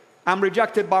rejected. I'm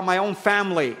rejected by my own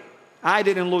family. I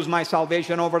didn't lose my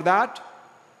salvation over that.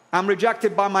 I'm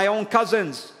rejected by my own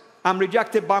cousins. I'm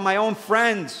rejected by my own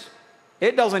friends.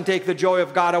 It doesn't take the joy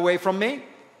of God away from me.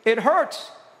 It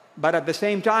hurts. But at the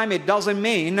same time, it doesn't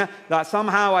mean that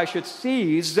somehow I should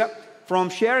cease from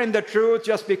sharing the truth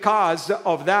just because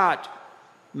of that.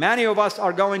 Many of us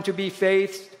are going to be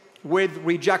faced with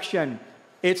rejection.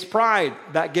 It's pride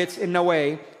that gets in the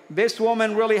way. This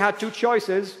woman really had two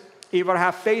choices: either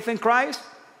have faith in Christ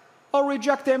or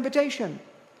reject the invitation.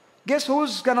 Guess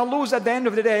who's going to lose at the end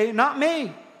of the day? Not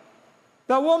me.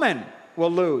 The woman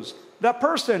will lose. The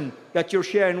person that you're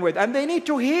sharing with. And they need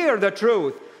to hear the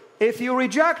truth. If you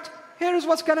reject, here's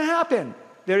what's going to happen.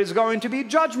 There is going to be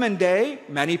Judgment Day.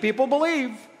 Many people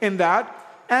believe in that.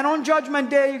 And on Judgment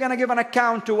Day, you're going to give an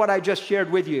account to what I just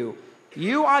shared with you.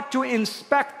 You ought to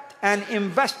inspect and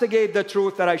investigate the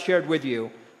truth that I shared with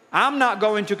you. I'm not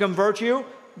going to convert you.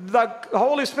 The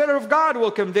Holy Spirit of God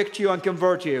will convict you and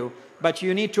convert you. But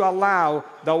you need to allow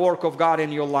the work of God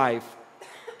in your life.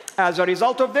 As a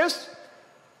result of this,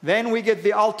 then we get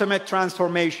the ultimate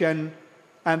transformation,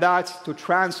 and that's to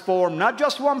transform not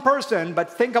just one person,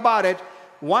 but think about it,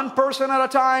 one person at a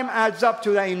time adds up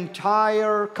to the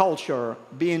entire culture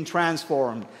being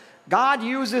transformed. God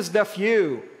uses the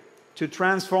few to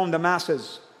transform the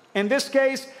masses. In this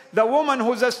case, the woman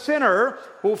who's a sinner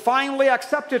who finally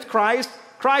accepted Christ,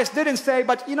 Christ didn't say,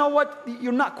 but you know what,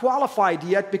 you're not qualified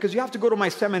yet because you have to go to my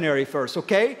seminary first,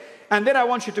 okay? And then I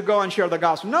want you to go and share the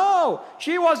gospel. No,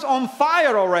 she was on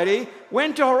fire already,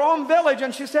 went to her own village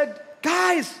and she said,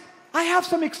 guys, I have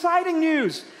some exciting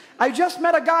news. I just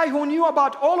met a guy who knew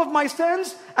about all of my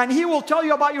sins, and he will tell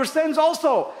you about your sins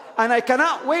also. And I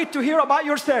cannot wait to hear about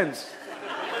your sins.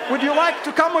 Would you like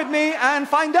to come with me and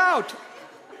find out?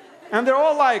 And they're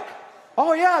all like,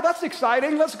 oh yeah, that's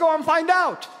exciting. Let's go and find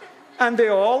out. And they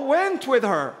all went with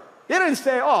her. They didn't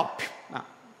say, oh,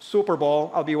 Super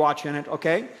Bowl, I'll be watching it,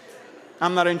 okay?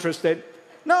 I'm not interested.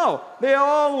 No, they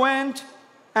all went.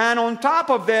 And on top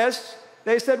of this,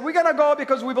 they said, we're going to go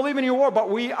because we believe in your word, but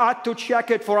we ought to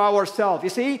check it for ourselves. You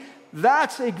see,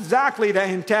 that's exactly the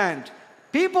intent.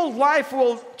 People's life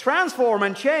will transform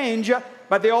and change,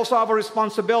 but they also have a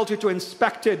responsibility to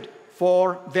inspect it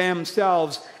for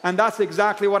themselves. And that's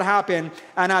exactly what happened.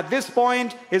 And at this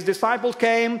point, his disciples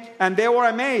came and they were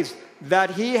amazed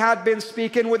that he had been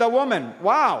speaking with a woman.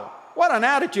 Wow, what an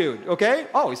attitude, okay?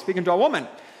 Oh, he's speaking to a woman.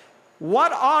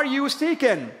 What are you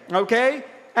seeking, okay?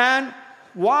 And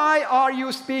why are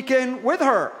you speaking with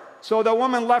her? So the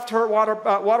woman left her water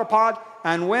pot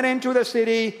and went into the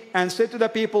city and said to the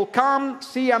people, come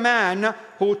see a man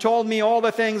who told me all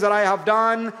the things that I have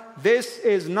done. This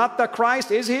is not the Christ,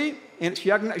 is he? And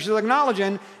she's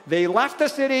acknowledging they left the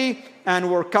city and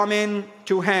were coming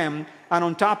to him. And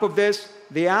on top of this,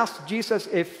 they asked Jesus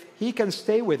if he can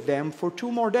stay with them for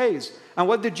 2 more days. And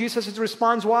what did Jesus'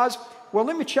 response was? Well,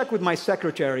 let me check with my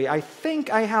secretary. I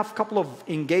think I have a couple of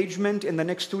engagement in the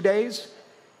next 2 days.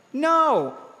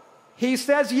 No. He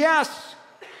says yes.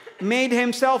 Made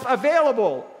himself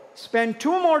available. Spent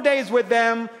 2 more days with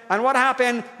them. And what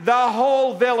happened? The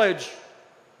whole village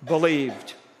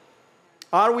believed.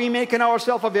 Are we making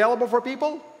ourselves available for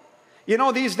people? You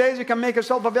know, these days you can make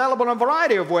yourself available in a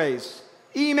variety of ways.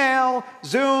 Email,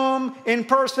 Zoom, in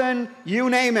person, you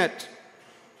name it.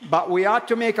 But we ought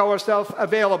to make ourselves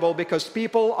available because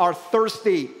people are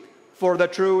thirsty for the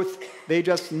truth. They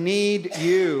just need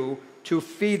you to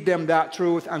feed them that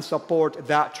truth and support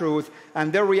that truth.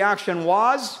 And their reaction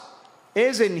was,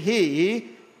 isn't he,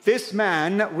 this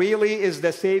man really is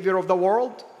the Savior of the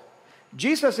world?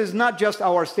 Jesus is not just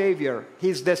our Savior.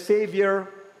 He's the Savior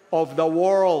of the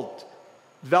world.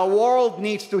 The world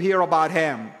needs to hear about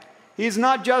him. He's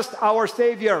not just our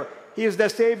Savior. He is the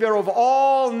Savior of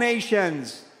all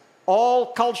nations. All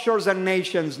cultures and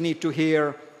nations need to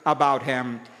hear about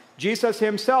him. Jesus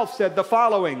himself said the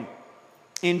following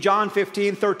in John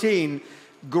 15:13,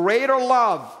 greater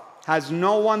love has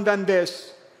no one than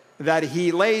this, that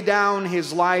he lay down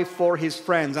his life for his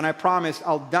friends. And I promise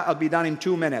I'll be done in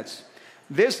 2 minutes.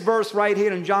 This verse right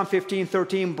here in John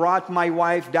 15:13 brought my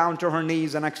wife down to her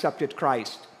knees and accepted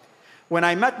Christ. When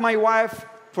I met my wife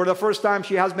for the first time,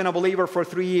 she has been a believer for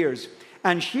 3 years.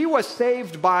 And she was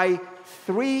saved by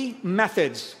 3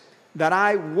 methods. that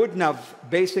I wouldn't have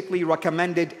basically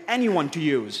recommended anyone to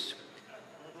use.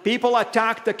 People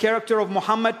attacked the character of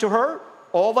Muhammad to her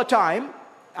all the time.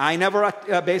 I never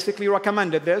basically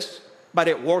recommended this, but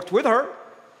it worked with her.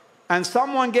 And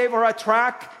someone gave her a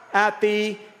tract at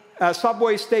the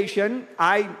subway station.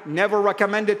 I never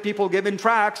recommended people giving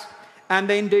tracts. And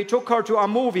then they took her to a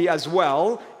movie as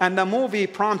well. And the movie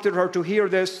prompted her to hear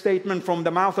this statement from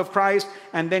the mouth of Christ.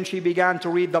 And then she began to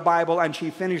read the Bible, and she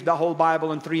finished the whole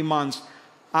Bible in 3 months.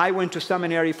 I went to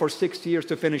seminary for 6 years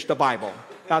to finish the Bible.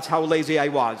 That's how lazy I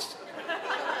was.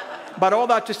 But all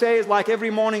that to say is, like, every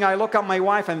morning I look at my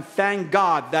wife and thank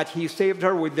God that He saved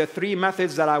her with the 3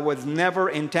 methods that I was never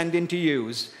intending to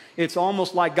use. It's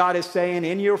almost like God is saying,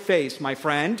 in your face, my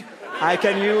friend, I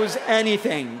can use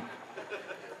anything.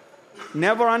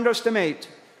 Never underestimate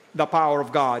the power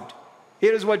of God.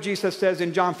 Here is what Jesus says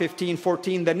in John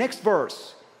 15:14, the next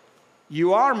verse.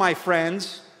 You are my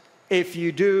friends if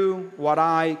you do what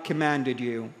I commanded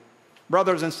you.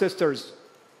 Brothers and sisters,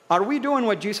 are we doing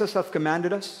what Jesus has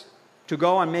commanded us? To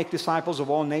go and make disciples of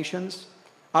all nations?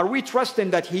 Are we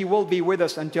trusting that He will be with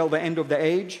us until the end of the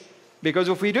age? Because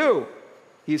if we do,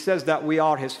 He says that we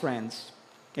are His friends.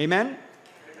 Amen?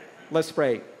 Let's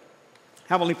pray.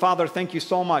 Heavenly Father, thank you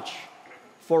so much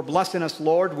for blessing us,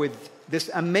 Lord, with this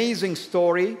amazing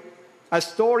story. A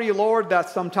story, Lord, that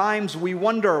sometimes we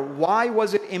wonder, why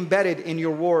was it embedded in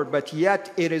your word? But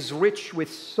yet it is rich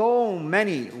with so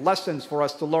many lessons for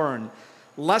us to learn.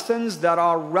 Lessons that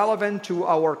are relevant to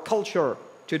our culture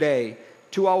today,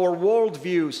 to our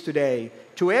worldviews today,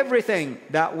 to everything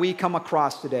that we come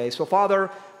across today. So, Father,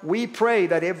 we pray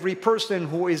that every person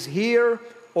who is here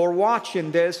or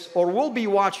watching this or will be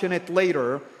watching it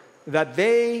later, that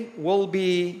they will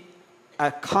be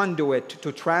a conduit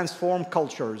to transform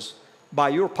cultures by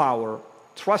your power,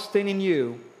 trusting in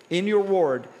you, in your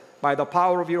word, by the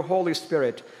power of your Holy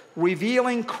Spirit,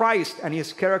 revealing Christ and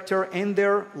His character in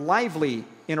their lively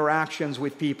interactions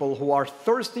with people who are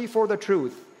thirsty for the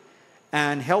truth,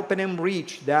 and helping them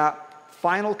reach that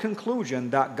final conclusion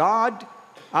that God,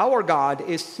 our God,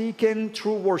 is seeking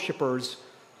true worshipers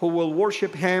who will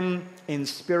worship Him in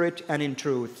spirit and in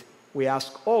truth. We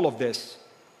ask all of this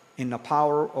in the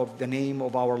power of the name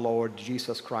of our Lord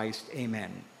Jesus Christ.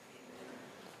 Amen.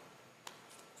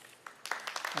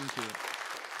 Thank you.